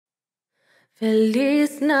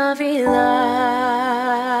Feliz Navidad,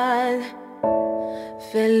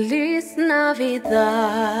 Feliz Navidad,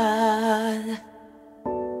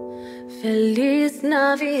 Feliz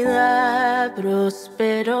Navidad,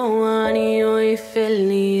 próspero año y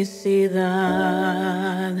felicidad.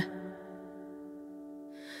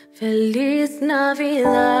 Feliz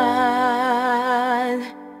Navidad,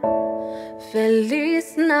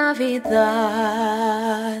 Feliz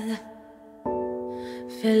Navidad,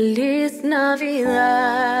 Feliz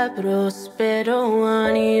Navidad, próspero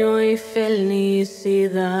año y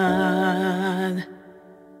felicidad.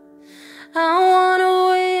 I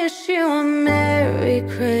wanna wish you a Merry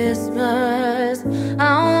Christmas.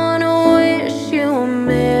 I wanna wish you a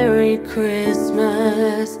Merry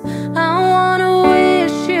Christmas. I wanna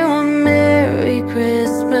wish you a Merry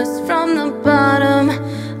Christmas from the bottom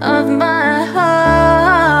of my heart.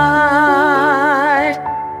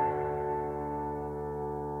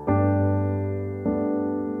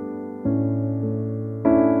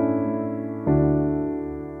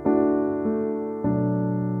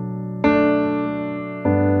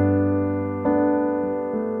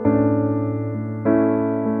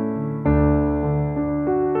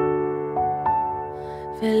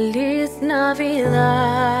 Feliz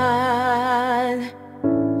Navidad,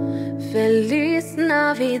 Feliz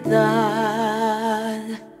Navidad,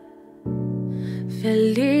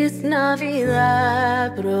 Feliz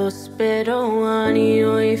Navidad, próspero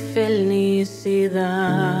año y felicidad.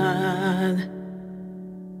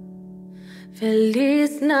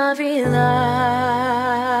 Feliz Navidad,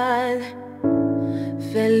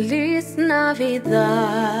 Feliz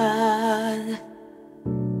Navidad,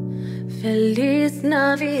 Feliz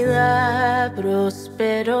Navidad,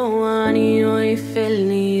 próspero año y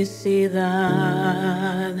felicidad.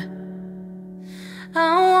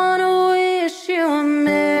 I wanna wish you a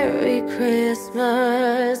Merry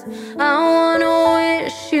Christmas. I wanna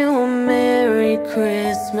wish you a Merry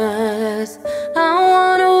Christmas. I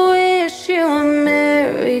wanna wish you a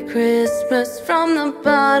Merry Christmas from the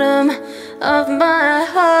bottom of my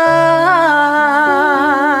heart.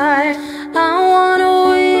 I wanna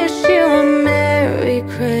wish you a Merry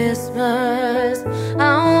Christmas. I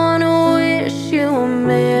wanna wish you a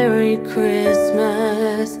Merry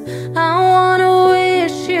Christmas. I wanna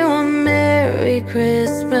wish you a Merry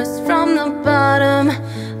Christmas from the bottom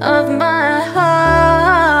of my heart.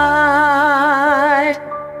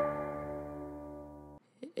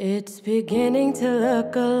 It's beginning to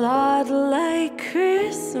look a lot like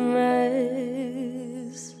Christmas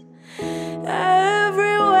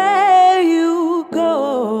everywhere you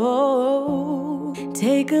go.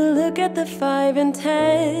 Take a look at the 5 and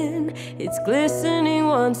 10. It's glistening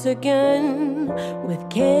once again with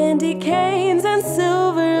candy canes and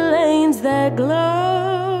silver lanes that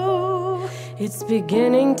glow. It's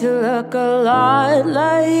beginning to look a lot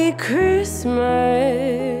like Christmas.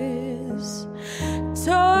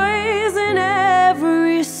 Toys in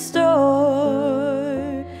every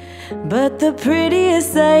store, but the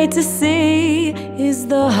prettiest sight to see is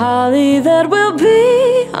the holly that will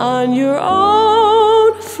be on your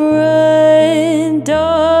own front door.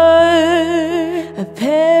 A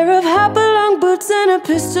pair of hop-along boots and a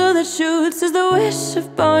pistol that shoots is the wish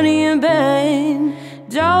of Bonnie and Ben.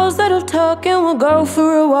 Dolls that'll talk and will go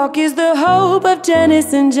for a walk is the hope of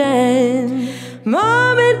Janice and Jen.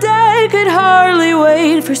 Mom and Dad could hardly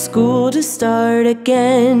wait for school to start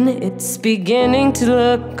again. It's beginning to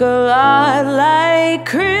look a lot like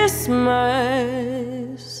Christmas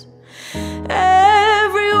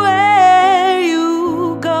everywhere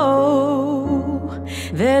you go.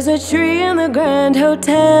 There's a tree in the Grand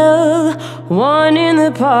Hotel, one in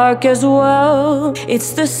the park as well.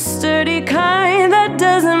 It's the sturdy kind that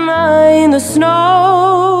doesn't mind the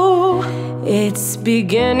snow. It's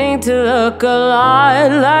beginning to look a lot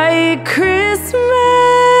like Christmas.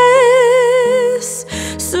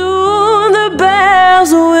 Soon the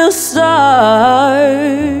bells will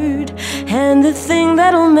start, and the thing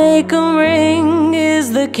that'll make them ring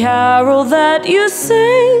is the carol that you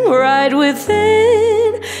sing right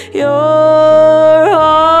within your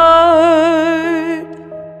heart.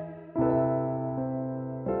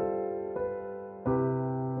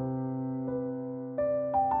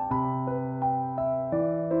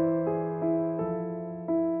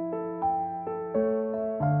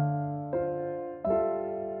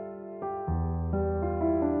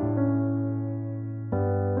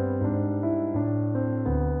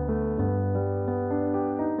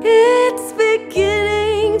 It's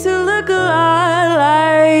beginning to look a lot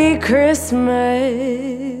like Christmas.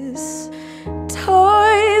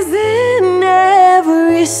 Toys in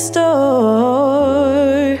every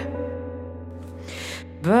store,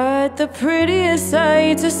 but But the prettiest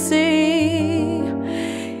sight to see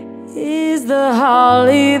is the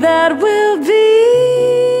holly that will be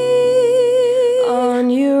on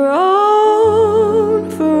your own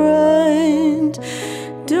front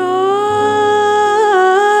door.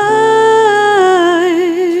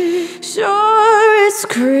 Sure, it's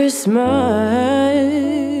Christmas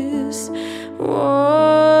once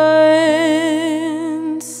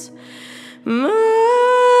more.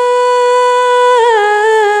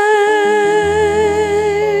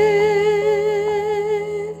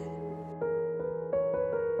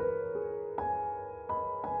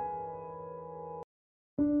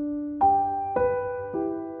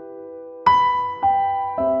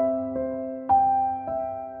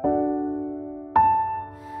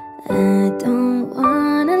 I don't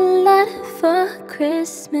want a lot for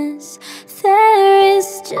Christmas. There is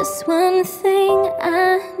just one thing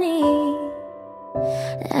I need.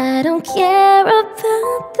 I don't care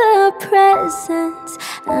about the presents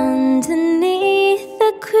underneath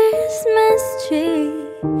the Christmas tree.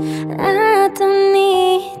 I don't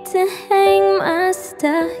need to hang my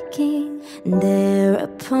stocking there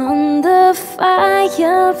upon the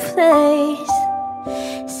fireplace.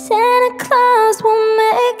 Santa Claus will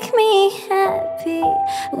make me happy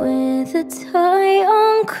with a toy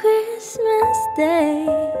on Christmas Day.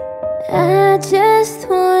 I just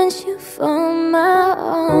want you for my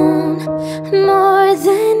own, more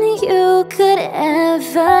than you could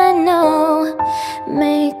ever know.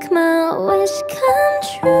 Make my wish come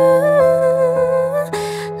true.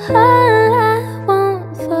 All I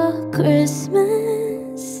want for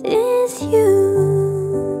Christmas is you.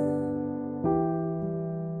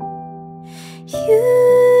 You,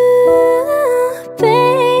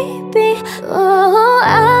 baby. Oh, I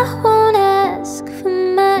won't ask for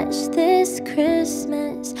much this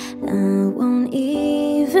Christmas. I won't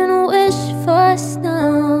even wish for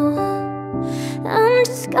snow. I'm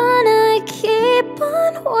just gonna keep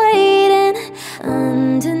on waiting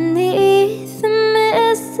underneath the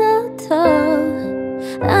mistletoe.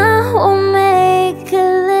 I will make a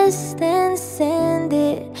list and send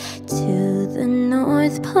it to the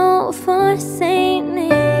North Pole for Saint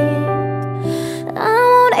Nick. I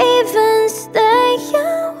won't even stay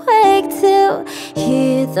awake to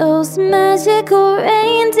hear those magical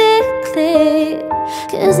reindeer click,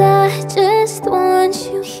 'cause I just want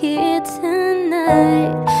you here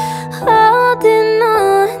tonight, holding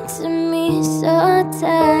on to me so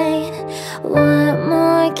tight. What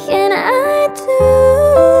more can I do?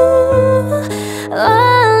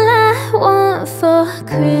 All I want for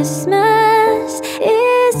Christmas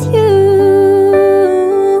is you.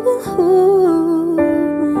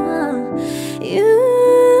 You,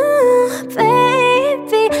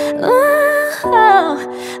 baby. Oh,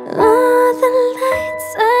 the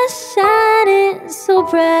lights are shining so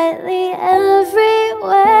brightly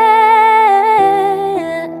everywhere,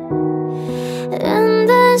 and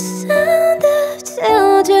the sound of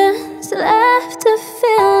children's laughter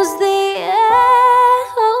fills the air.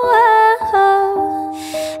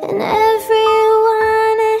 And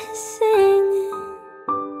everyone is singing.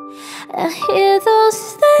 I hear those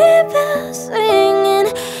sleigh bells ringing.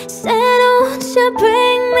 Santa, won't you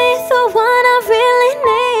bring me the one I really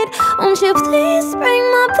need? Won't you please bring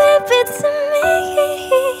my baby to me?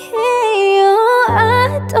 Oh, I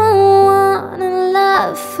don't want a lot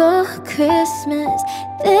for Christmas.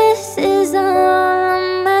 This is all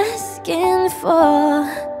I'm asking for.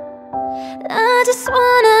 I just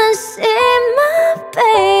wanna see my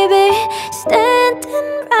baby standing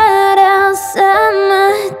right outside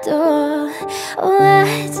my door. Oh, I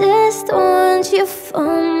just want you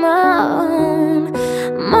for my own,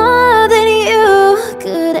 more than you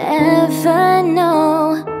could ever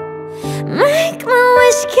know. Make my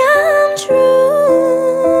wish come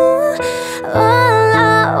true. All I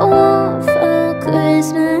want for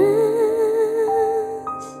Christmas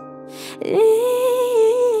is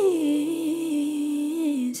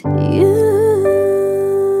you.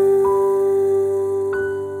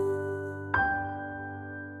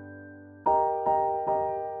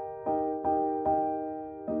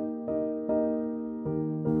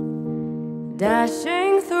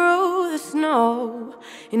 Dashing through the snow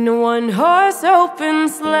in a one-horse open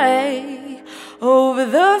sleigh, over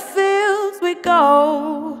the fields we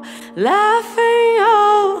go, laughing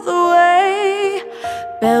all the way.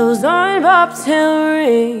 Bells on bobtail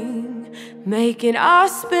ring, making our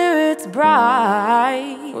spirits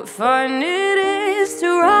bright. What fun it is to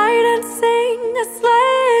ride and sing a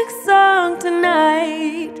sleighing song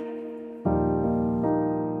tonight.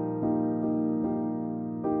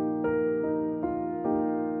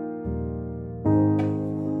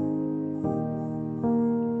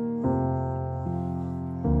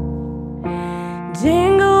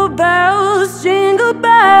 Jingle bells, jingle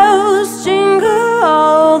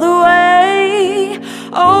all the way.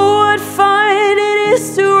 Oh, what fun it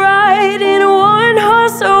is to ride in a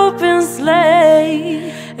one-horse open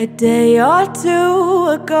sleigh. A day or two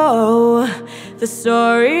ago, the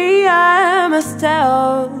story I must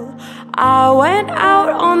tell. I went out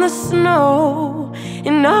on the snow,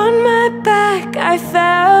 and on my back I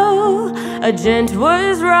fell. A gent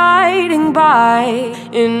was riding by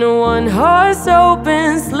in a one-horse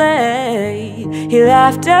open sleigh. He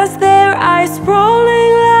laughed as their eyes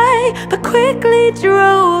sprawling lay, but quickly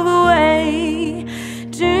drove away.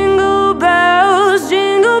 Jingle bells,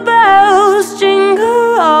 jingle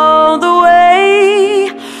all the way.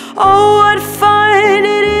 Oh, what fun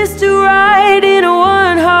it is to ride in a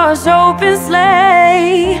one-horse open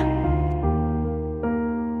sleigh.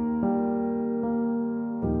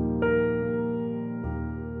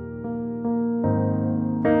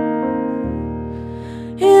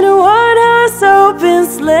 In a one-horse open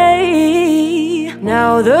sleigh.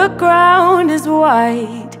 Now the ground is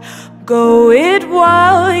white. Go it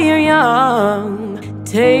while you're young.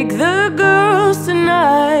 Take the girls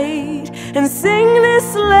tonight and sing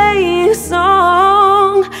this sleighing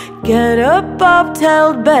song. Get a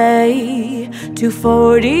bobtailed bay,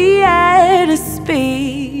 240 at a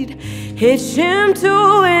speed. Hitch him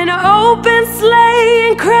to an open sleigh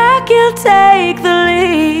and crack, he'll take the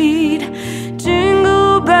lead.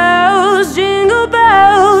 Jingle bells,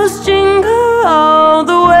 jingle all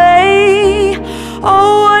the way.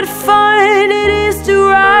 Oh, what fun it is to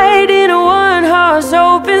ride in a one-horse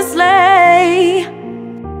open sleigh.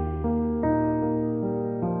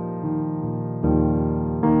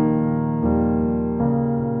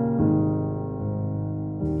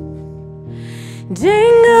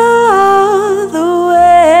 Jingle all the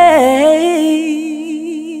way.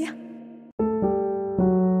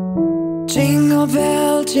 Jingle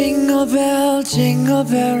bell, jingle bell, jingle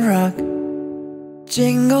bell rock.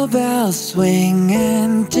 Jingle bells swing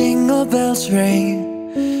and jingle bells ring.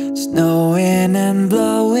 Snowing and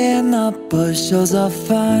blowing up bushels of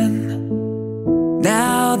fun.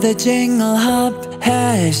 Now the jingle hop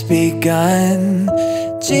has begun.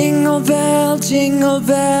 Jingle bell, jingle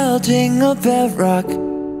bell, jingle bell rock.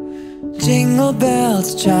 Jingle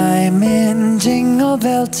bells chime in jingle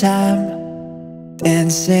bell time.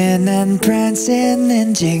 Dancing and prancing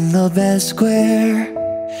in Jingle Bell Square.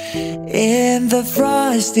 In the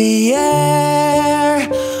frosty air,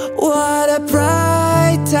 what a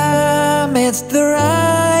bright time. It's the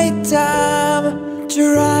right time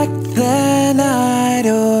to rock the night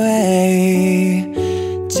away.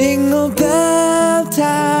 Jingle bell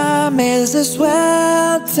time is a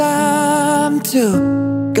swell time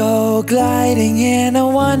to go gliding in a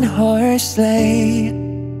one-horse sleigh.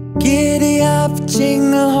 Giddy up,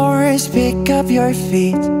 jingle horse, pick up your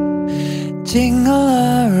feet. Jingle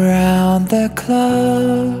around the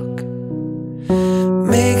clock.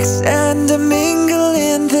 Mix and mingle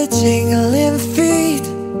in the jingling feet.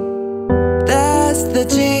 That's the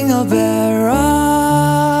Jingle Bell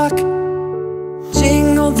Rock.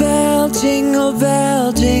 Jingle bell, jingle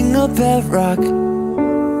bell, jingle bell rock.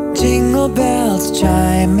 Jingle bells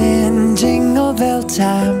chime in jingle bell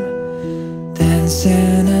time.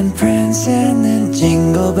 Dancing and prancing in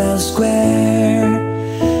Jingle Bell Square.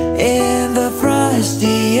 In the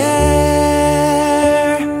frosty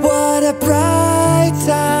air, what a bright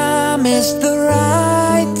time. It's the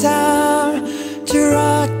right time to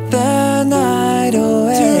rock the night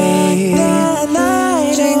away.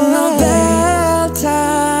 Jingle bell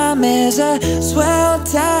time is a swell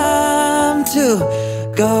time to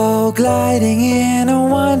go gliding in a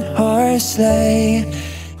one-horse sleigh.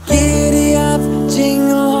 Giddy up,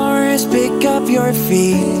 jingle horse, pick up your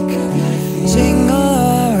feet.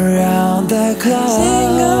 Jingle around the clock.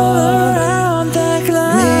 Jingle around the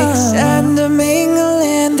clock. Mix and mingle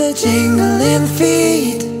in the jingling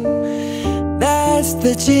feet. That's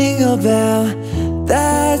the jingle bell.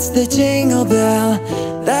 That's the jingle bell.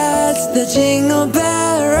 That's the Jingle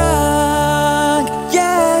Bell Rock. Yeah.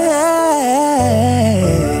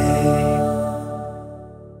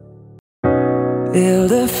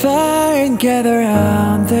 Build a fire and gather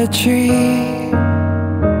round the tree.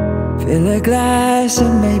 Fill a glass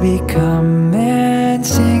and maybe come and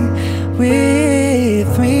sing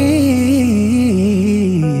with me.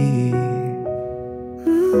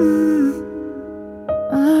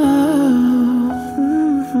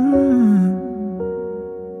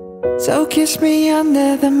 So kiss me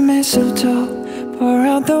under the mistletoe. Pour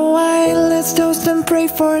out the wine, let's toast and pray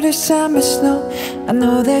for the summer snow. I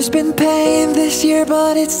know there's been pain this year,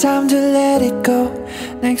 but it's time to let it go.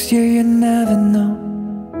 Next year you never know.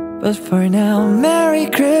 But for now, Merry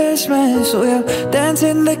Christmas. We'll dance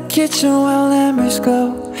in the kitchen while embers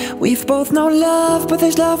glow. We've both known love, but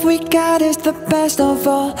this love we got is the best of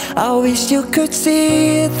all. I wish you could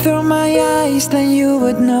see it through my eyes, then you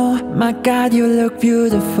would know. My God, you look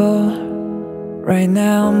beautiful right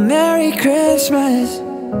now. Merry Christmas.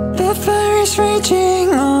 The fire is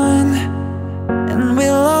raging on, and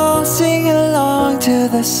we'll all sing along to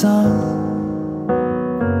the song.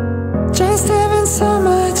 Just having so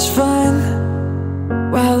much fun.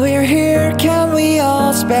 While we're here, can we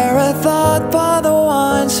all spare a thought for the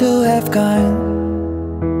ones who have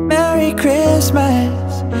gone? Merry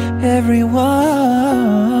Christmas, everyone.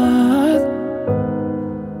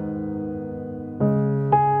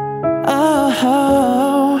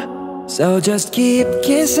 Oh, so just keep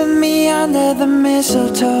kissing me under the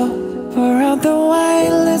mistletoe. Pour out the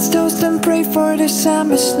wine, let's toast and pray for the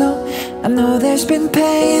summer snow. I know there's been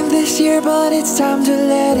pain this year, but it's time to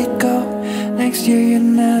let it go. Next year you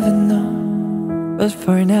never know. But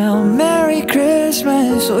for now, Merry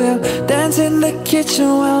Christmas. We'll dance in the kitchen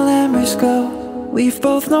while embers glow. We've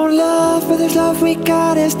both known love, but this love we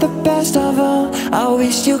got is the best of all. I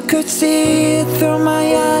wish you could see it through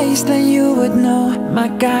my eyes, then you would know. My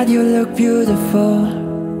God, you look beautiful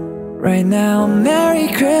right now. Merry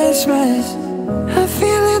Christmas. I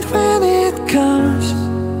feel it when it comes,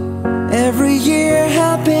 every year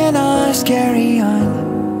helping us carry on.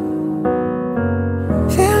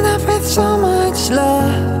 Filled up with so much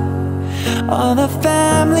love, all the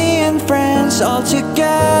family and friends all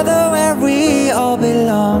together where we all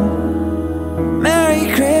belong. Merry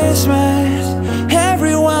Christmas,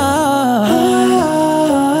 everyone.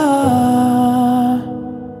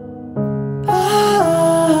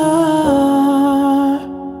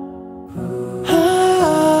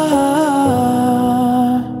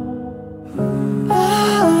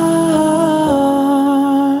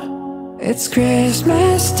 It's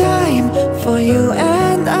Christmas time for you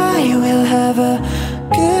and I. We'll have a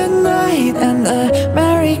good night and a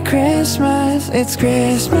Merry Christmas. It's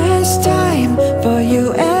Christmas time for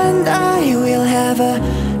you and I. We'll have a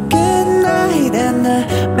good night and a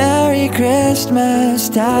Merry Christmas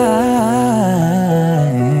time.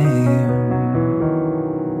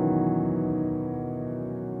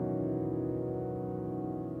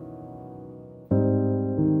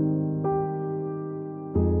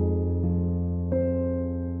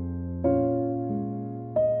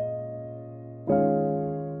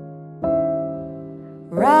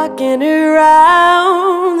 Rocking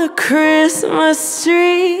around the Christmas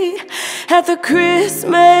tree at the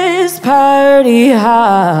Christmas party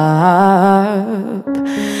hop.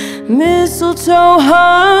 Mistletoe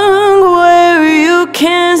hung where you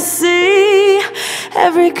can see.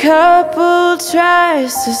 Every couple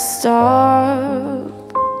tries to stop.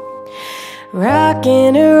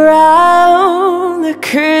 Rocking around the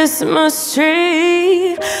Christmas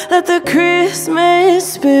tree, let the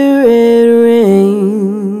Christmas spirit ring.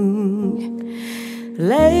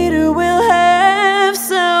 Later we'll have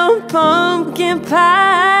some pumpkin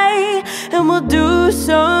pie and we'll do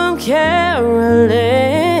some caroling.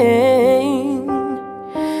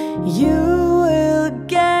 You will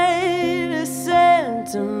get a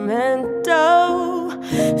sentimental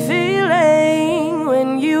feeling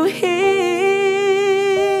when you hear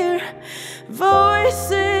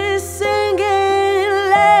voices singing,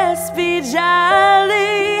 let's be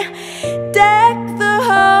jolly. Deck the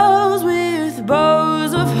halls with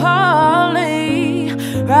bows of holly.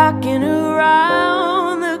 Rocking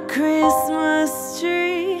around the Christmas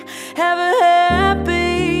tree. Have a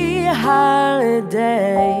happy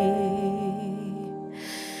holiday.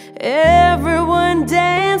 Everyone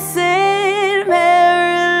dancing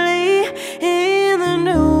merrily in the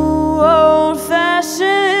new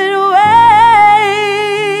old-fashioned way.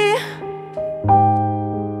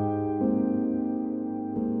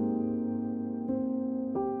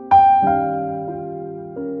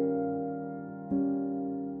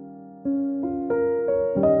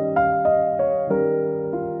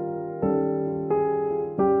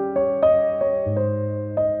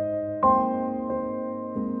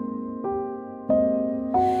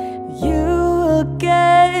 You'll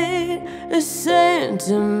get a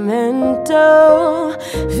sentimental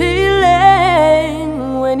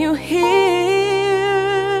feeling when you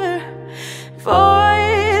hear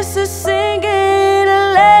voices singing,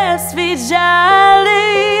 let's be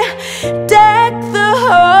jolly. Deck the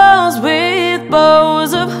halls with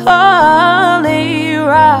bows of holly.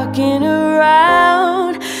 Rocking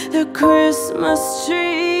around the Christmas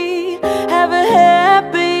tree. Have a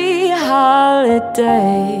happy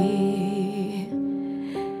holiday.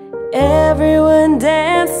 Everyone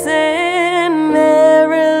dancing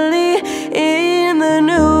merrily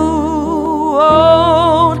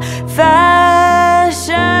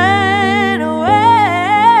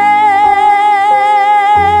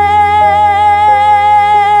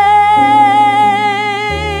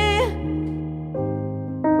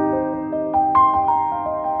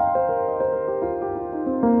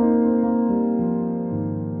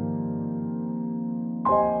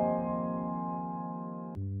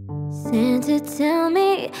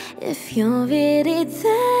me if you're really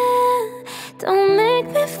there. Don't make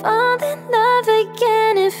me fall in love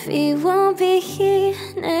again if he won't be here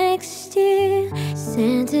next year.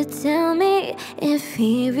 Santa, tell me if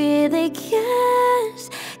he really cares,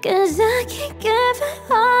 'cause I can't give it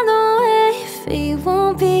all away if he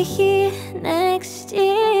won't be here next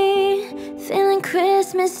year. Feeling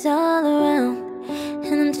Christmas all around,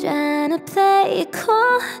 and I'm trying to play it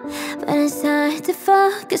cool, but it's hard to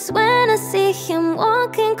focus when I see him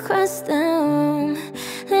walking across the room.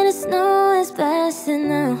 And the snow is blasting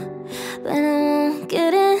now, but I won't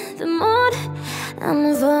get in the mood. I'm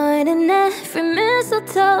avoiding every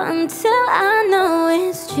mistletoe until I know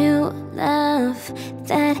it's true love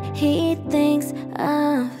that he thinks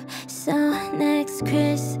of. So next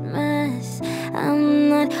Christmas I'm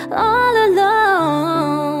not all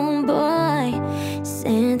alone, boy.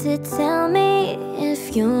 Santa, tell me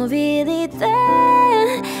if you're really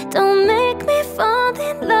there. Don't make me fall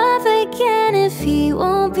in love again if he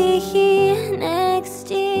won't be here next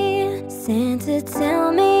year. Santa,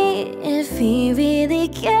 tell me if he really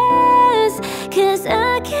cares, 'cause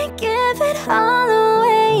I can't give it all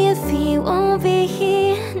away if he won't be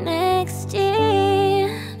here next year.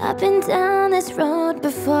 I've been down this road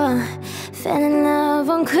before, fell in love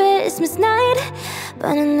on Christmas night,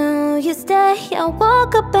 but I knew you'd stay. I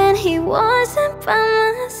woke up and he wasn't by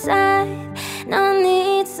my side. Now I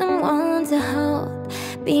need someone to hold,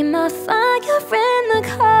 be my fire in the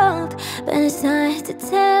cold. But it's hard to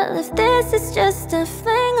tell if this is just a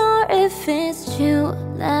fling or if it's true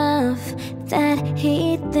love that he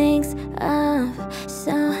thinks of.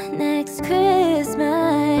 So next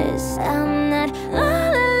Christmas I'm not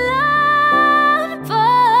all alone, boy.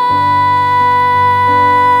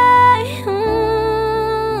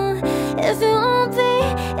 If it won't be,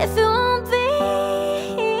 if it won't be,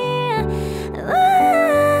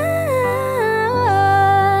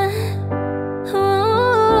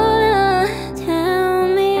 tell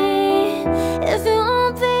me if it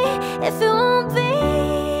won't be, if it won't be.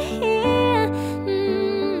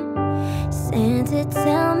 Santa,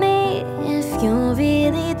 tell me if you're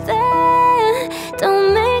really there. Don't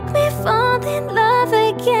make me fall in love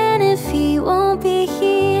again if he won't be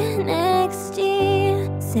here next year.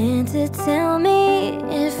 Santa, tell me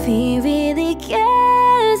if he really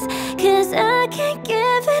cares, 'cause I can't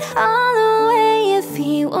give it all away if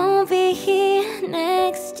he won't be here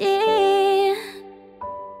next year.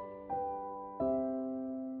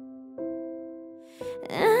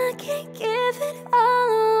 I can't give it all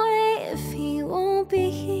away if he won't be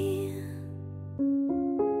here.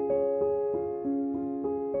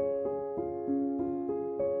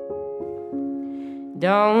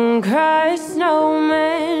 Don't cry,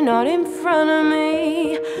 snowman, not in front of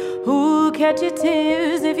me. Who'll catch your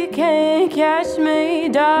tears if you can't catch me,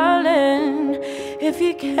 darling? If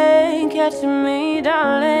you can't catch me,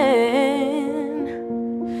 darling.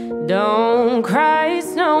 Don't cry,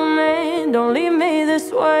 snowman, don't leave me this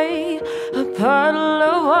way. A puddle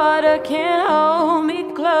of water can't hold me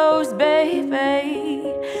close, baby.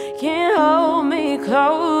 Can't hold me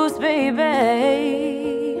close, baby.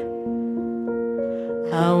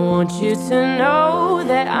 I want you to know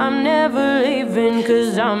that I'm never leaving,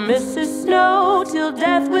 'cause I miss the snow till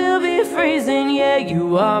death will be freezing. Yeah,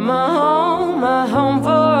 you are my home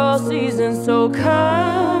for all seasons. So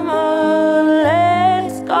come on,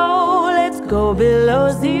 let's go below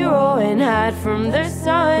zero and hide from the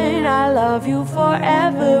sun. I love you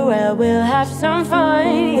forever, well, we'll have some fun.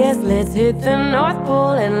 Yes, let's hit the North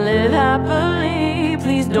Pole and live happily.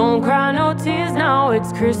 Please don't cry, no tears now,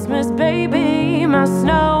 it's Christmas, baby. My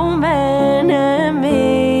snowman and me.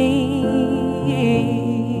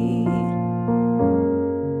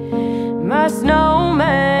 My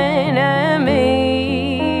snowman and me.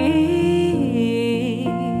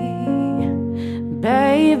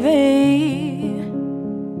 Baby.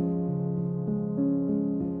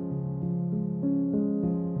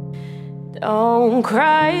 Don't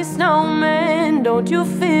cry, snowman, don't you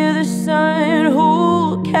fear the sun?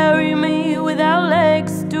 Who'll carry me without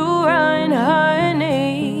legs to run,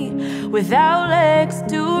 honey? Without legs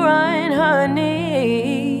to run,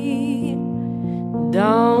 honey.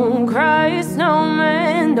 Don't cry,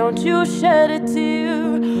 snowman, don't you shed a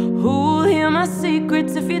tear. Who'll hear my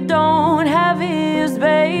secrets if you don't have ears,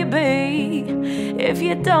 baby? If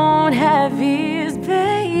you don't have ears,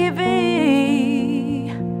 baby.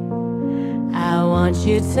 I want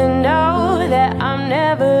you to know that I'm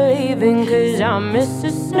never leaving, 'cause I miss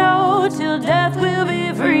the snow till death will be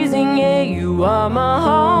freezing. Yeah, you are my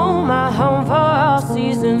home for all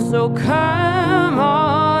seasons. So come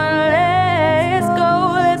on,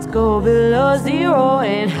 let's go below zero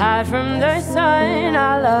and hide from the sun.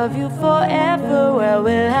 I love you forever. Well,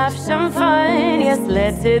 we'll have some fun. Yes,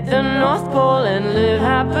 let's hit the North Pole and live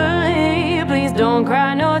happily. Please don't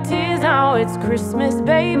cry no tears now. It's Christmas,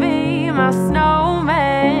 baby. My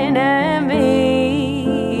snowman and me.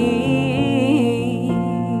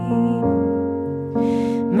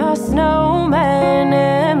 My snowman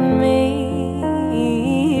and me.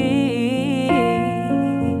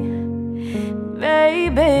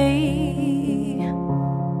 Baby.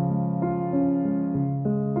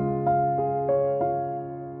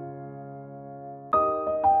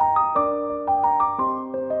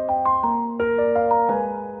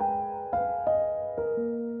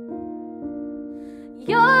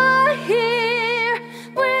 You're here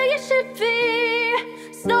where you should be.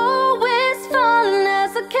 Snow is falling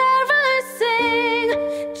as the carolers sing.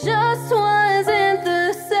 Just wasn't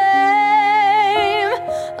the same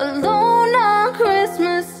alone on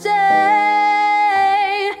Christmas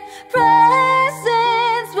Day.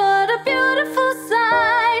 Presents, what a beautiful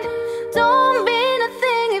sight. Don't mean a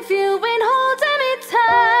thing if you ain't holding me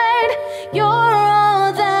tight. You're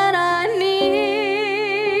all that I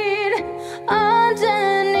need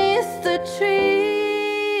underneath the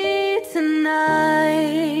tree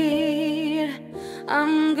tonight.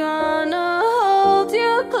 I'm gonna hold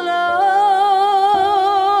you close.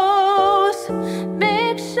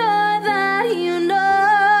 Make sure that you know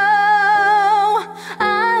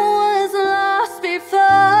I was lost before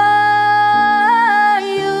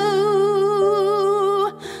you.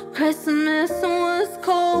 Christmas was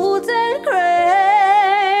cold and gray.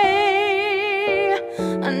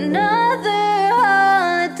 Another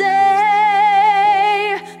holiday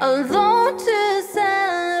alone to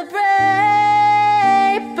celebrate.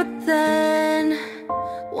 But then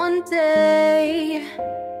one day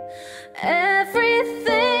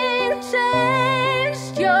everything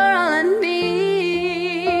changed. You're all I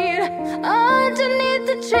need underneath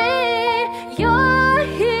the tree. You're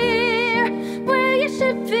here where you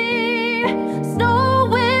should be.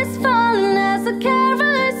 Snow is falling as the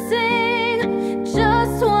carolers sing.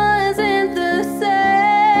 Just wasn't the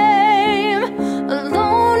same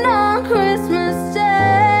alone on Christmas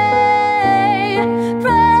Day.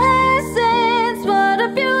 Presents, what a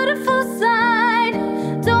beautiful sight.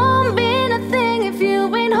 Don't mean a thing if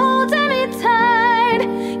you ain't holding me tight.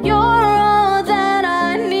 You're all that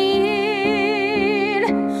I need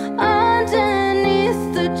underneath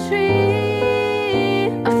the tree.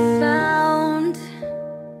 I found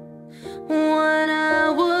what I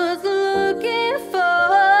was looking for.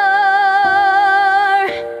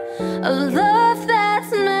 A love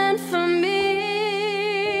that's meant for me.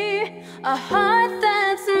 A heart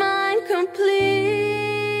that's mine completely.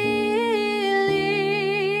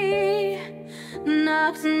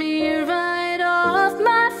 Knocks me right off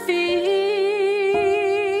my feet.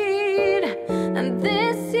 And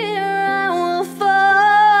this year I will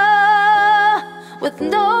fall with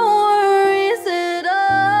no worries at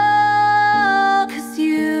all. 'Cause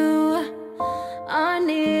you are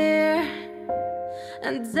near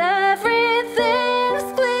and everything's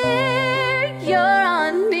clear. You're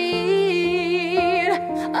on me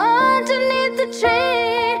underneath the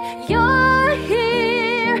tree. You're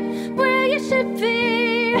here where you should be.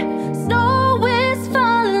 Snow is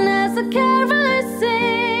falling as the carolers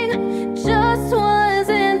sing. Just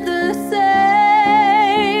wasn't the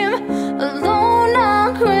same alone on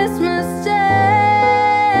Christmas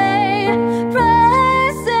Day.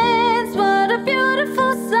 Presents, what a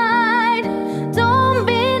beautiful sight. Don't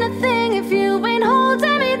mean a thing if you ain't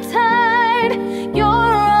holding me tight.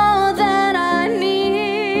 You're all that I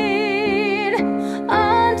need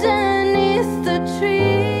underneath the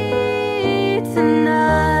tree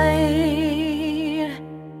tonight.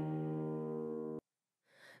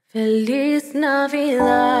 Feliz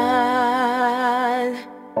Navidad.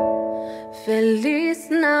 Feliz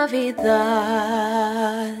Navidad.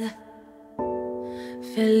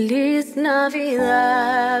 Feliz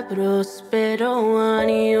Navidad, próspero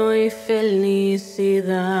año y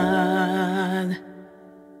felicidad.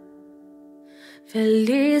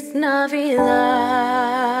 Feliz Navidad.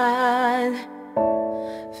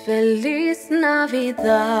 Feliz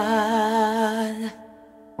Navidad.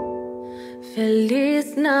 Feliz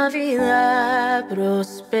Navidad,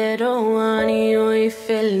 próspero año y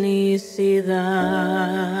felicidad.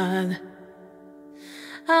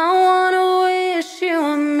 I wanna wish you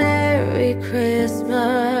a Merry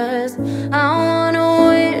Christmas. I wanna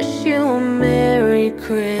wish you a Merry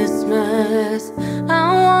Christmas. I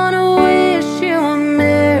wanna wish you a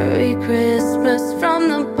Merry Christmas from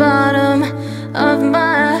the bottom of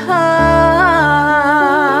my heart.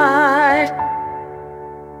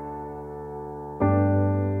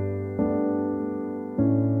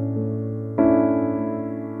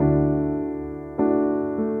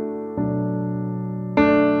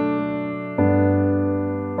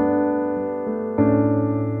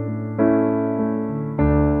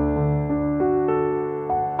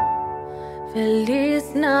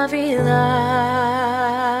 Feliz Navidad,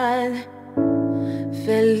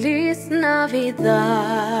 Feliz Navidad,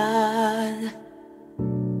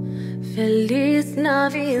 Feliz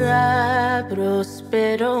Navidad,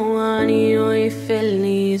 próspero año y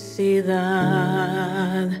felicidad.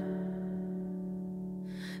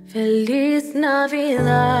 Feliz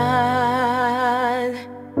Navidad,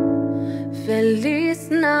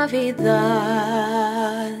 Feliz Navidad,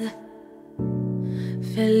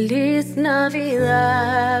 Feliz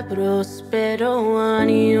Navidad, próspero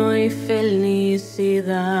año y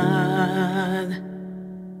felicidad.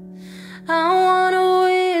 I wanna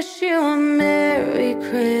wish you a Merry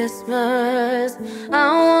Christmas.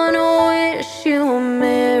 I wanna wish you a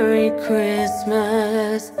Merry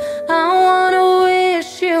Christmas. I wanna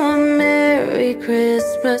wish you a Merry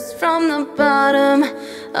Christmas from the bottom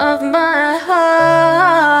of my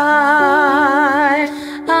heart.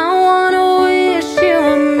 I wanna wish you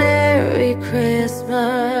a Merry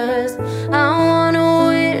Christmas. I wanna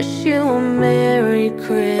wish you a Merry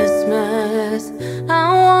Christmas.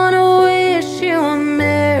 I wanna wish you a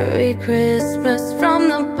Merry Christmas from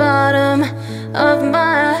the bottom of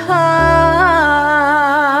my heart.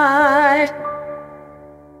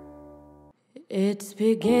 It's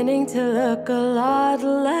beginning to look a lot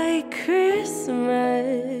like Christmas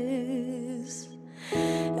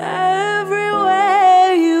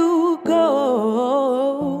everywhere you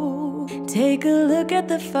go. Take a look at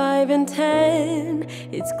the 5 and 10.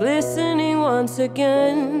 It's glistening once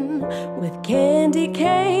again with candy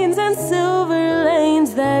canes and silver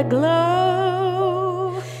lanes that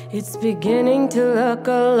glow. It's beginning to look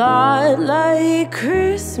a lot like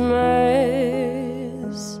Christmas.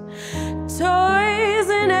 Toys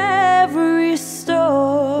in every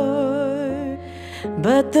store,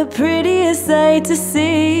 but the prettiest sight to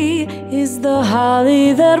see is the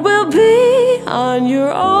holly that will be on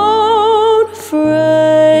your own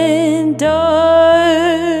front door.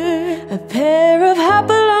 A pair of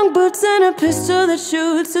hop-along boots and a pistol that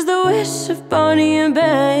shoots is the wish of Bonnie and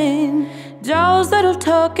Ben. Dolls that'll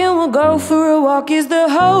talk and will go for a walk is the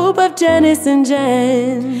hope of Janice and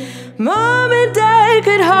Jen. Mom and Dad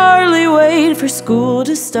could hardly wait for school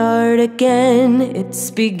to start again. It's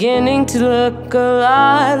beginning to look a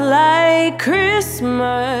lot like Christmas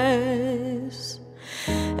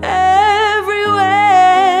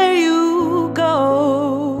everywhere you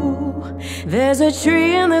go. There's a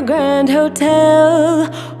tree in the Grand Hotel,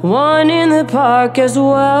 one in the park as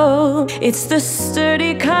well. It's the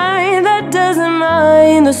sturdy kind that doesn't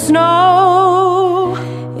mind the snow.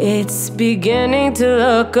 It's beginning to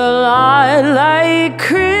look a lot like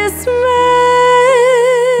Christmas.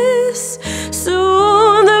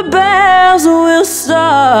 Soon the bells will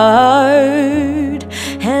start,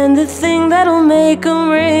 and the thing that'll make 'em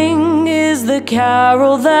ring is the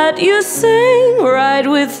carol that you sing right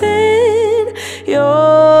within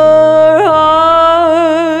your heart.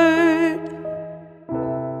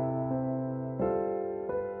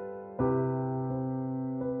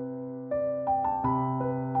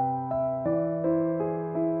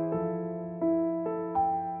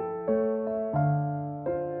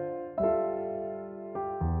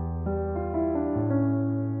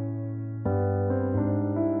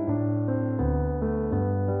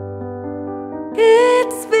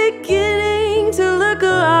 It's beginning to look a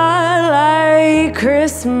lot like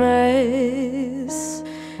Christmas.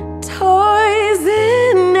 Toys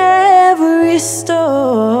in every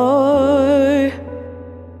store,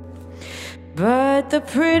 but the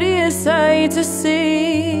prettiest sight to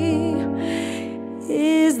see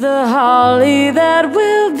is the holly that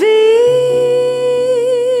will be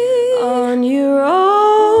on your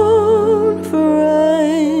own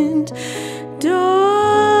front door.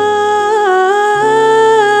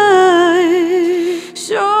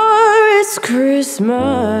 Christmas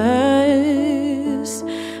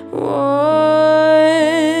once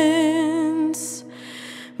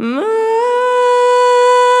more.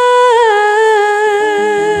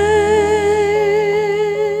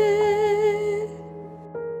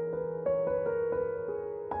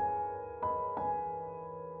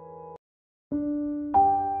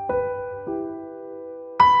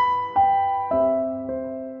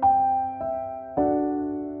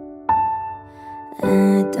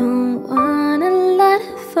 I don't want a lot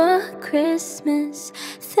for Christmas.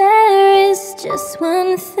 There is just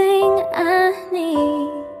one thing I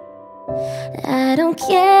need. I don't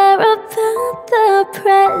care about the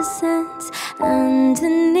presents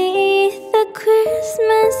underneath the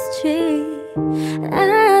Christmas tree.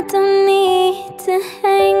 I don't need to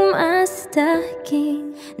hang my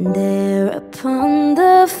stocking there upon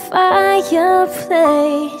the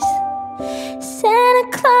fireplace. Santa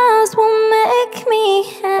Claus will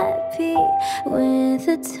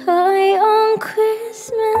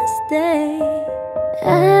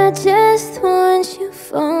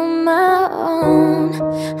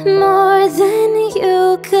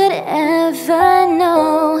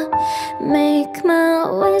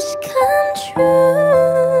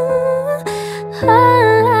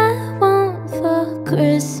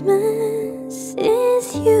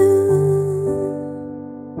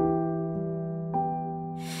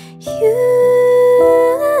you,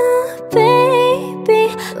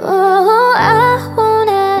 baby. Oh, I won't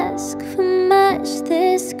ask for much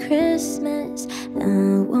this Christmas.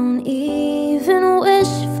 I won't even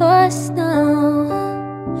wish for snow.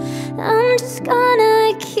 I'm just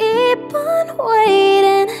gonna keep on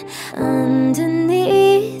waiting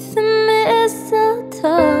underneath the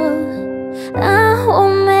mistletoe. I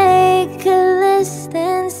will make a list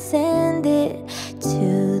and send it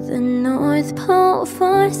to the North Pole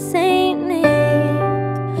for Saint Nick.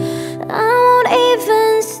 I won't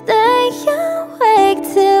even stay awake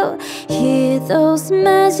till hear those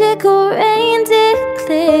magical reindeer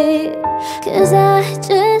click. 'Cause I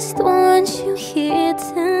just want you here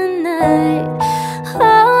tonight,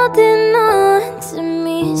 holding on to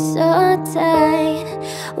me so tight.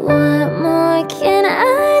 What more can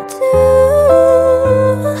I do?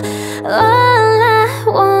 All I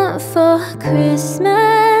want for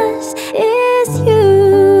Christmas is you.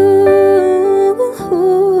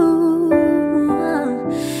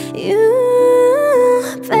 You,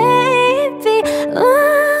 baby.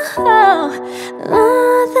 Oh,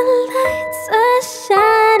 the lights are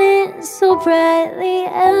shining so brightly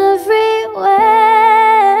everywhere,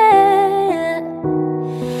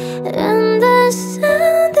 and the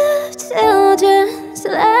sound of children's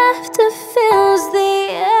laughter fills the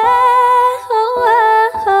air.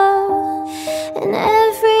 And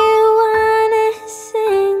everyone is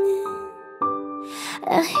singing.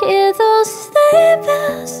 I hear those sleigh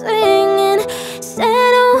bells ringing.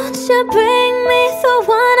 Santa, won't you bring me the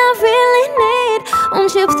one I really need?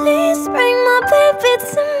 Won't you please bring my baby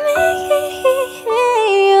to me?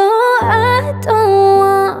 Oh, I don't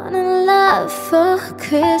want a lot for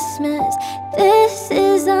Christmas. This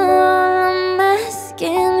is all I'm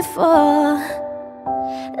asking for.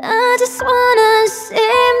 I just wanna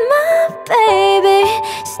see my baby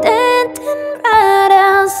standing right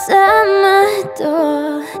outside my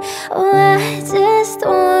door. Oh, I just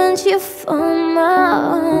want you for my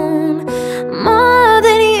own, more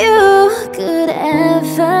than you could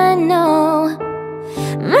ever know.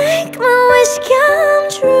 Make my wish come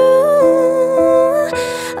true.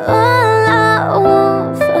 All I want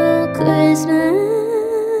for Christmas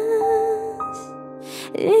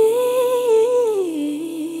is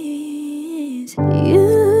you.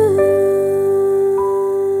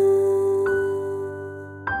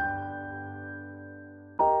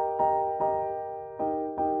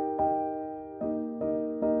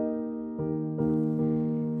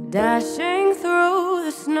 Dashing through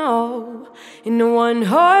the snow in a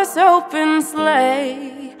one-horse open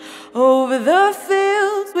sleigh. Over the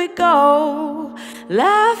fields we go,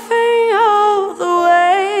 laughing all the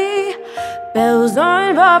way. Bells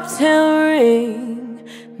on bobtail ring,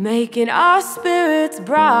 making our spirits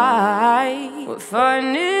bright. What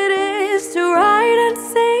fun it is to ride and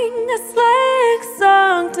sing a sleighing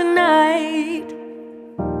song tonight.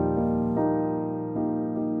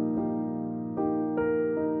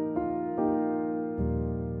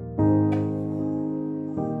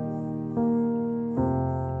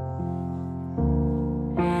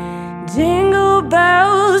 Jingle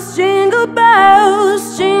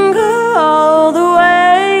bells, jingle all the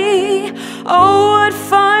way. Oh, what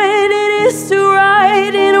fun it is to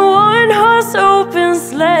ride in a one-horse open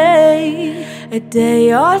sleigh. A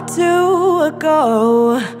day or two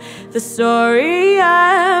ago, the story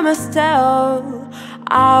I must tell.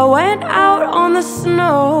 I went out on the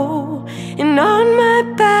snow, and on my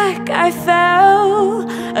back I fell.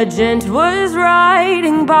 A gent was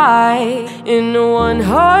riding by in a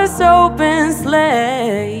one-horse open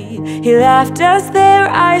sleigh. He laughed as their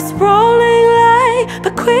eyes rolling light,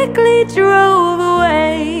 but quickly drove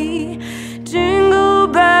away. Jingle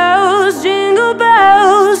bells,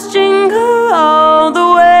 jingle all the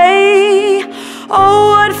way.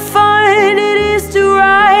 Oh, what fun it is to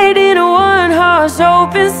ride in a one-horse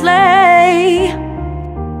open sleigh.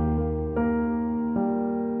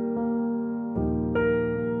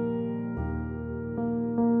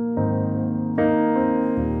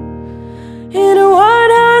 In a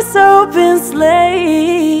one-horse open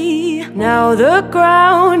sleigh. Now the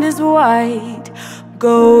ground is white.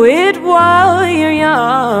 Go it while you're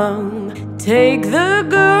young. Take the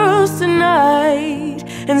girls tonight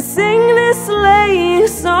and sing this sleighing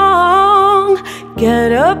song.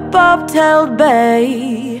 Get a bobtailed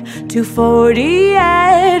bay, 240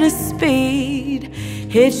 at a speed.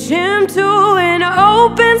 Hitch him to an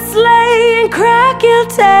open sleigh and crack, he'll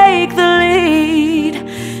take the lead.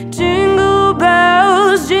 Jingle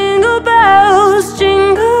bells,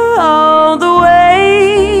 jingle all the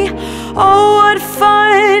way. Oh, what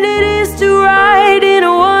fun it is to ride in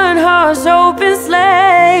a one-horse open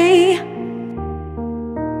sleigh.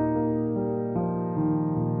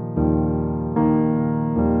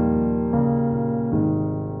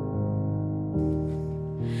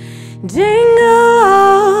 jingle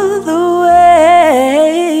all the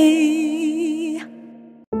way.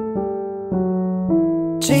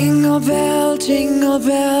 Jingle bell, jingle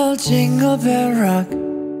bell, jingle bell rock.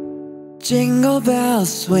 Jingle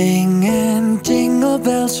bells swing and jingle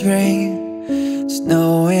bells ring,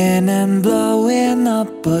 snowing and blowing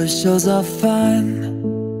up bushels of fun.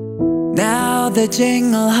 Now the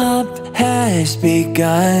jingle hop has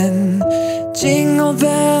begun. Jingle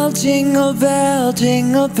bell, jingle bell,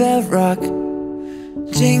 jingle bell rock.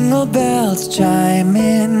 Jingle bells chime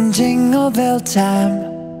in jingle bell time,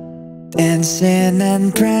 dancing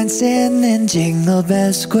and prancing in Jingle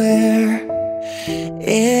Bell Square.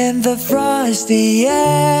 In the frosty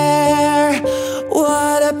air,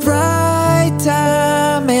 what a bright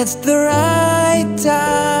time. It's the right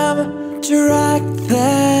time to rock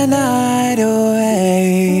the night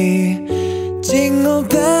away. Jingle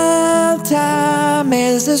bell time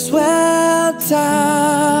is a swell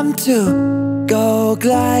time to go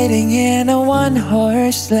gliding in a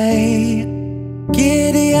one-horse sleigh.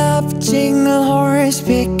 Giddy up, jingle horse,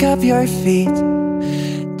 pick up your feet,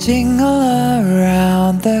 jingle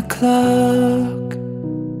around the clock.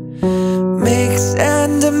 Mix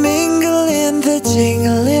and mingle in the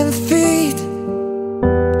jingling feet,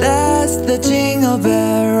 that's the Jingle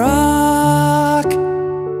Bell Rock.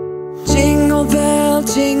 Jingle bell,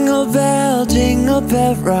 jingle bell, jingle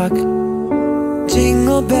bell rock.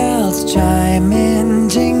 Jingle bells chime in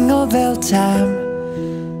jingle bell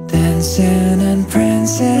time, dancing and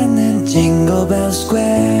prancing in Jingle Bell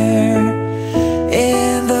Square.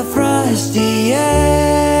 In the frosty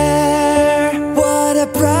air, what a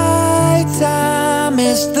bright time.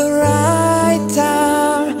 It's the right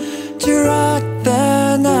time to rock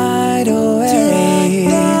the night away.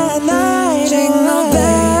 Jingle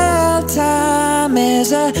bell time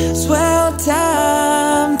is a swell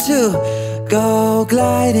time to go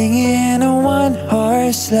gliding in a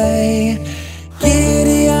one-horse sleigh.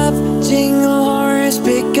 Giddy up, jingle horse,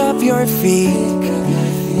 pick up your feet,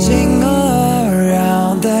 jingle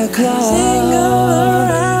around the clock.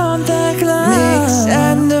 Mix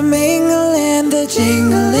and mingle in the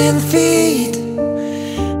jingling feet,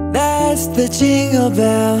 that's the Jingle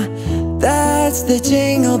Bell, that's the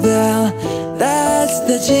Jingle Bell, that's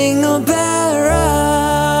the Jingle Bell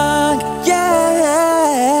Rock. Yeah.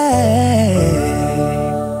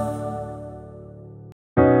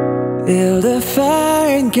 Build a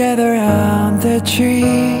fire and gather round the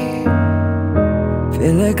tree,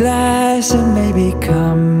 fill a glass and maybe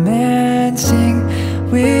come and sing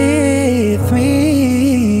with me.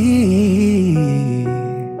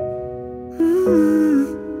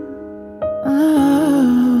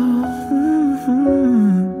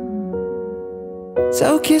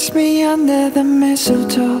 So kiss me under the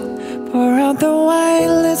mistletoe, pour out the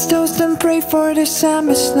wine, let's toast and pray for the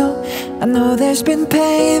summer snow. I know there's been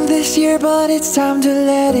pain this year, but it's time to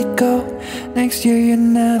let it go. Next year you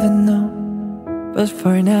never know. But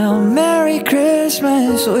for now, Merry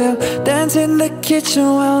Christmas. We'll dance in the kitchen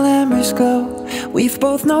while embers glow. We've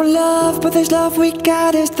both known love, but this love we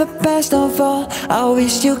got is the best of all. I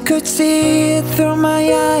wish you could see it through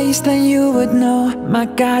my eyes, then you would know. My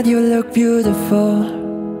God, you look beautiful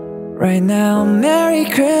right now. Merry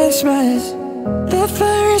Christmas. The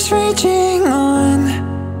fire is raging on,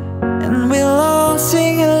 and we'll all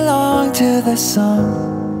sing along to the song.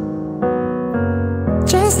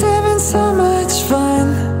 Just having so much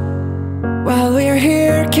fun. While we're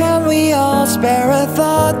here, can we all spare a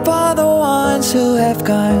thought for the ones who have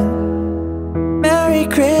gone? Merry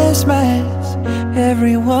Christmas,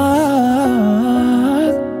 everyone.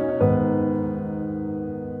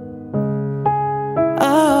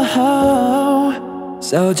 Oh,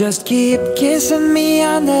 so just keep kissing me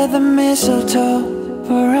under the mistletoe.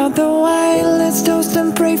 Pour out the wine, let's toast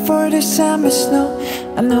and pray for the summer snow.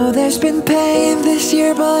 I know there's been pain this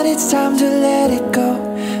year, but it's time to let it go.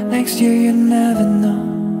 Next year you never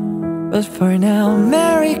know. But for now,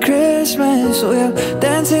 Merry Christmas. We'll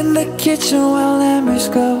dance in the kitchen while embers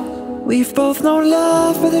glow. We've both known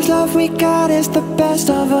love, but this love we got is the best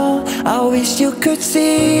of all. I wish you could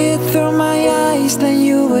see it through my eyes, then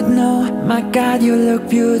you would know. My God, you look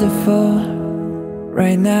beautiful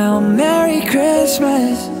right now. Merry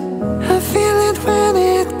Christmas. I feel it when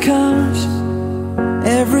it comes,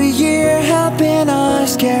 every year helping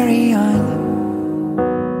us carry on.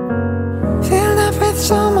 Filled up with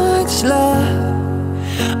so much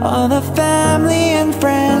love, all the family and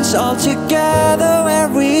friends all together where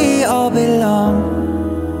we all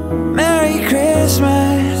belong. Merry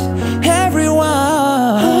Christmas, everyone.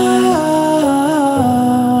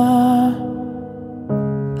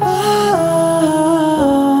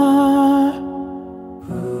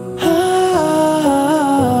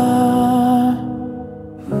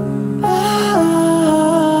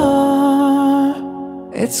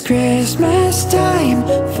 It's Christmas time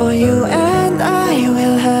for you and I.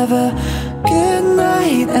 Will have a good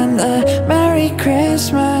night and a Merry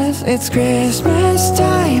Christmas. It's Christmas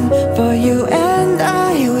time for you and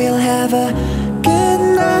I. Will have a good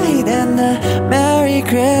night and a Merry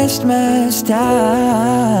Christmas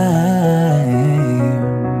time.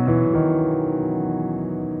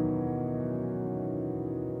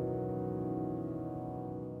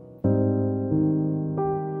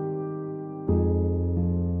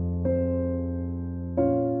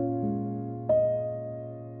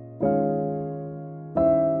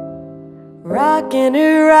 Rocking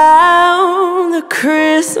around the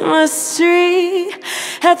Christmas tree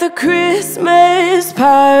at the Christmas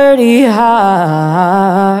party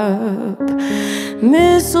hop.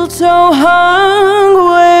 Mistletoe hung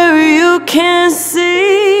where you can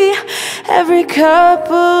see. Every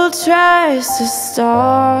couple tries to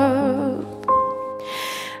stop.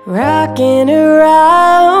 Rocking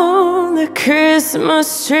around the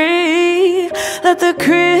Christmas tree, let the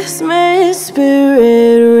Christmas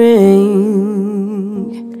spirit ring.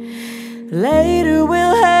 Later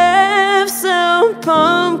we'll have some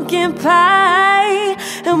pumpkin pie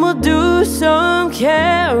and we'll do some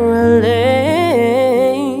caroling.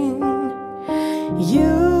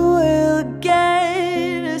 You will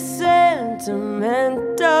get a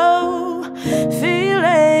sentimental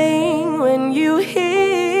feeling when you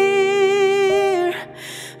hear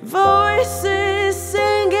voices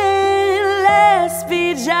singing, let's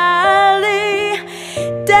be jolly.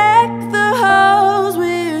 Deck the halls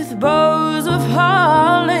with bows of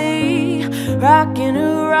holly. Rocking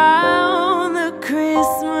around the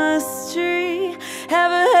Christmas tree.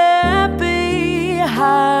 Have a happy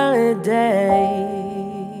holiday.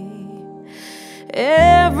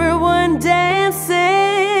 Everyone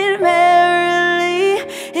dancing merrily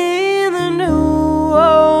in the new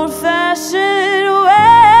old-fashioned way.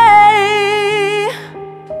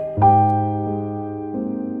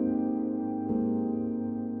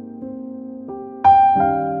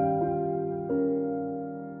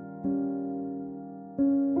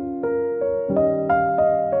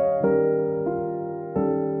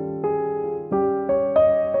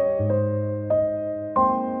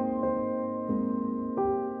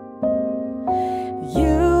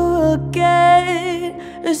 You will get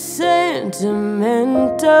a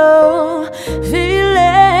sentimental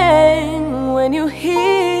feeling when you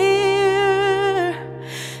hear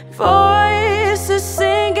voices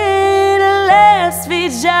singing, let's be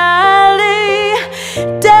jolly.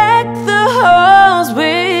 Deck the halls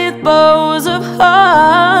with bows of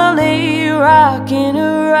holly. Rocking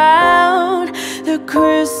around the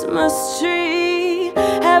Christmas tree.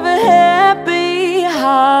 Have a happy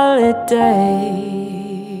holiday.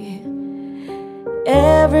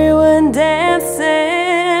 Everyone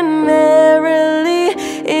dancing merrily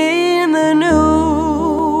in the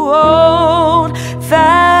new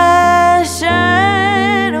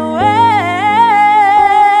old-fashioned way.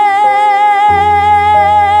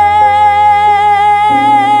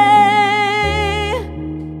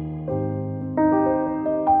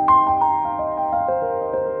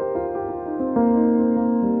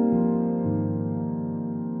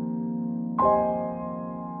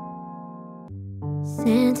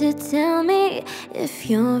 Santa, tell me if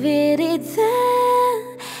you're really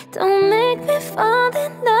there. Don't make me fall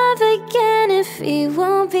in love again if he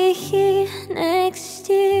won't be here next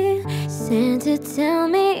year. Santa, tell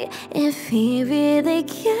me if he really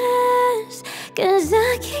cares, 'cause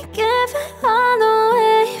I can't give it all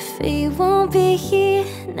away if he won't be here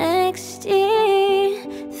next year.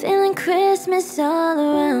 Feeling Christmas all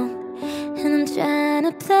around, and I'm trying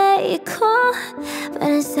to play it cool, but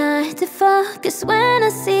it's hard to focus when I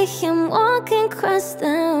see him walking across the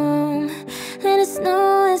room. And the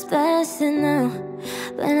snow is blasting now,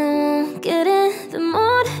 but I won't get in the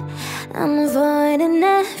mood. I'm avoiding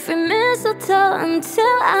every mistletoe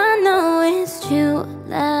until I know it's true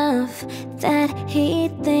love that he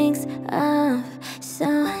thinks of. So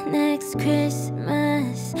next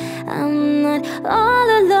Christmas I'm not all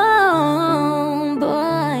alone,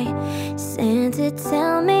 boy. Santa,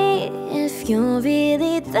 tell me if you're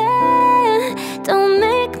really there. Don't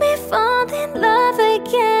make me fall in love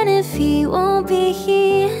again if he won't be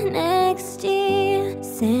here next year.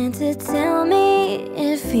 Santa, tell me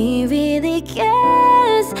if he really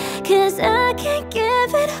cares, 'cause I can't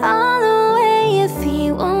give it all away if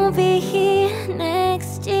he won't be here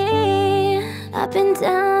next year. I've been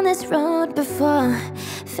down this road before,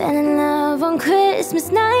 fell in love on Christmas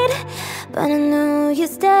night, but on New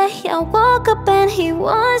Year's Day I woke up and he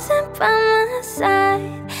wasn't by my side.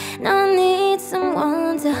 Now I need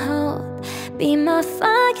someone to hold be my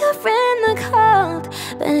fire in the cold.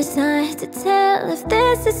 But it's hard to tell if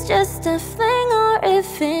this is just a fling or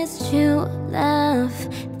if it's true love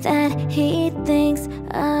that he thinks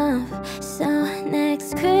of. So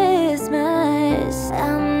next Christmas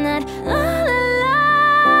I'm not all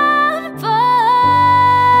alone, boy.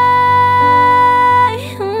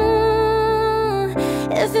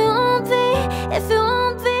 If it won't be, if it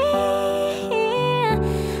won't be,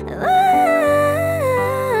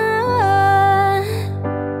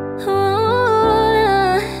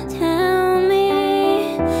 tell me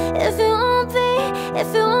if it won't be, if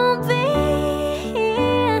it won't be.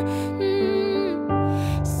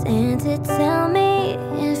 Santa, tell me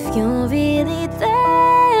if you're really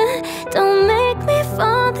there. Don't make me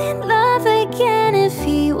fall in love again if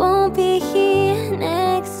he won't be here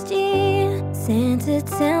next year. Santa,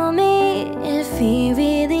 tell me if he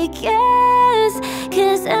really cares,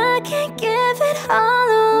 'cause I can't give it all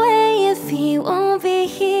away if he won't be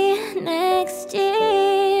here next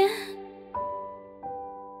year.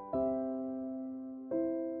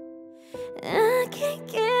 I can't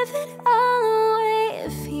give it all away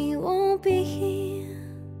if he won't be here.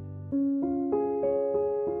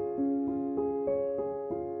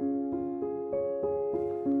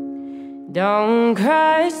 Don't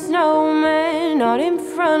cry, snowman, not in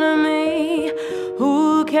front of me.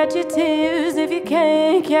 Who'll catch your tears if you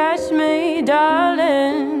can't catch me,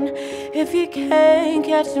 darling? If you can't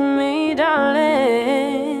catch me,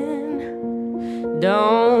 darling.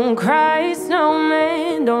 Don't cry,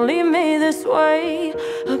 snowman, don't leave me this way.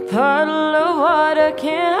 A puddle of water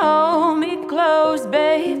can't hold me close,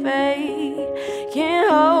 baby. Can't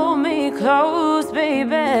hold me close,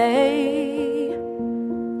 baby.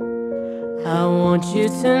 I want you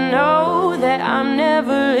to know that I'm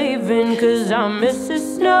never leaving, 'cause I miss the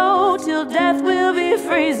snow till death will be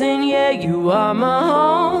freezing. Yeah, you are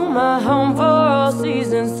my home for all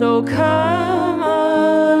seasons. So come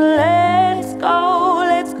on, let's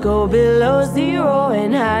go below zero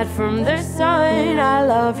and hide from the sun. I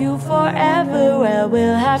love you forever, well,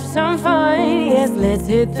 we'll have some fun. Yes, let's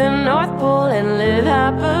hit the North Pole and live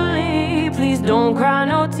happily. Please don't cry,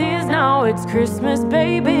 no tears now, it's Christmas,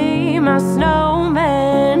 baby. My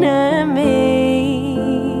snowman and me.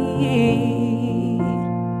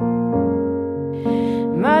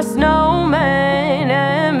 My snowman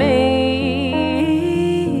and me,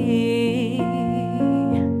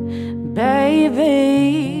 baby.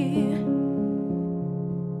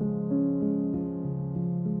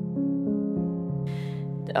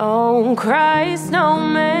 Don't cry,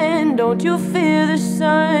 snowman, don't you fear the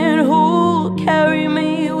sun. Who'll carry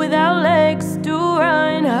me without legs to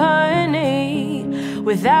run, honey?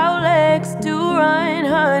 Without legs to run,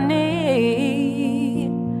 honey.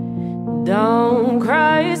 Don't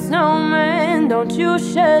cry, snowman, don't you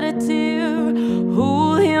shed a tear.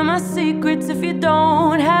 Who'll hear my secrets if you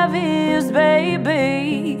don't have ears,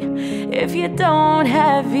 baby? If you don't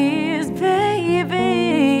have ears, baby.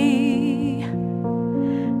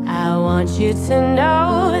 I want you to know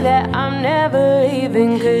that I'm never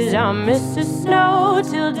leaving, 'cause I miss the snow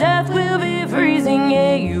till death will be freezing.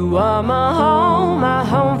 Yeah, you are my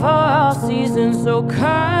home for all seasons. So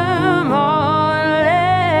come on,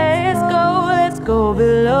 let's go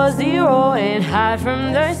below zero and hide from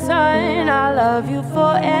the sun. I love you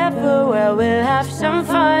forever, well, we'll have some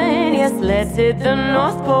fun. Yes, let's hit the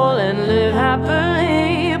North Pole and live happily.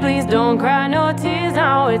 Please don't cry, no tears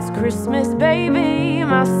now, it's Christmas, baby.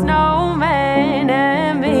 My snowman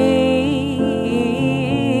and me.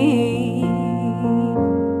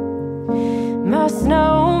 My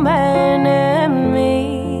snowman and me,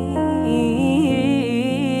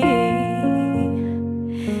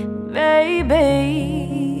 baby.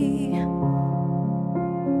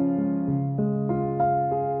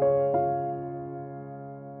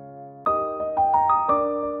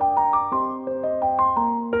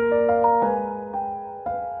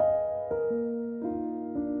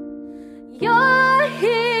 You're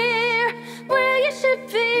here where you should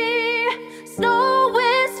be. Snow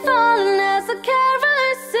is falling as the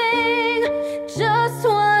carolers sing. Just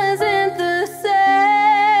wasn't the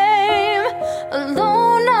same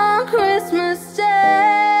alone on Christmas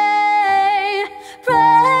Day.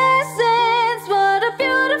 Presents, what a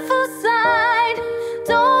beautiful sight.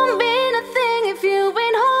 Don't mean a thing if you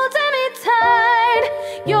ain't holding me tight.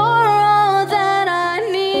 You're all that I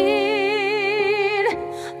need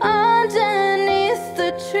underneath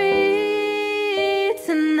the tree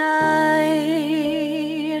tonight.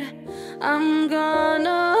 I'm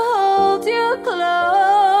gonna hold you close.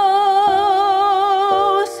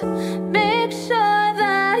 Make sure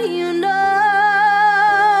that you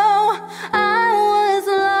know I was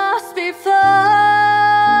lost before.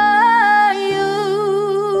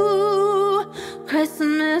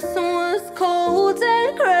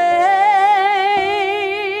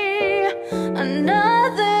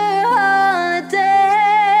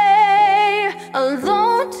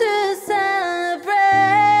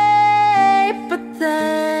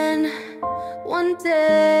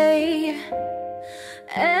 day.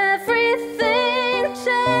 Everything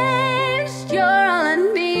changed, you're all I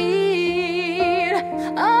need.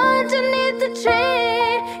 Underneath the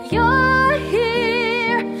tree, you're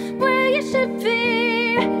here, where you should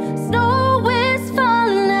be. Snow is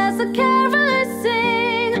falling as the carolers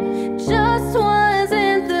sing. Just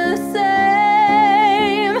wasn't the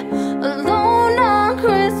same. Alone on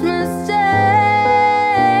Christmas Day.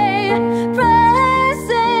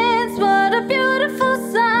 Presents, what a beautiful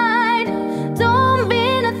sight. Don't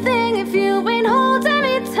mean a thing if you ain't holding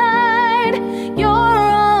me tight. You're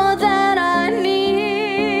all that I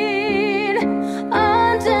need.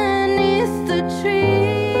 Underneath the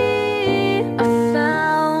tree, I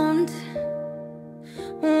found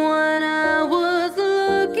what I was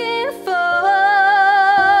looking for.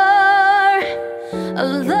 A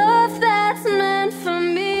love that's meant for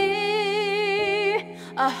me.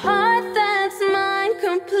 A heart that's mine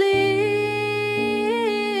completely.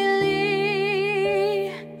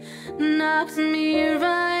 Knocks me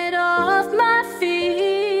right off my feet.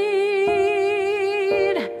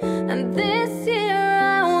 And this year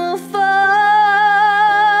I will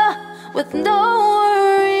fall with no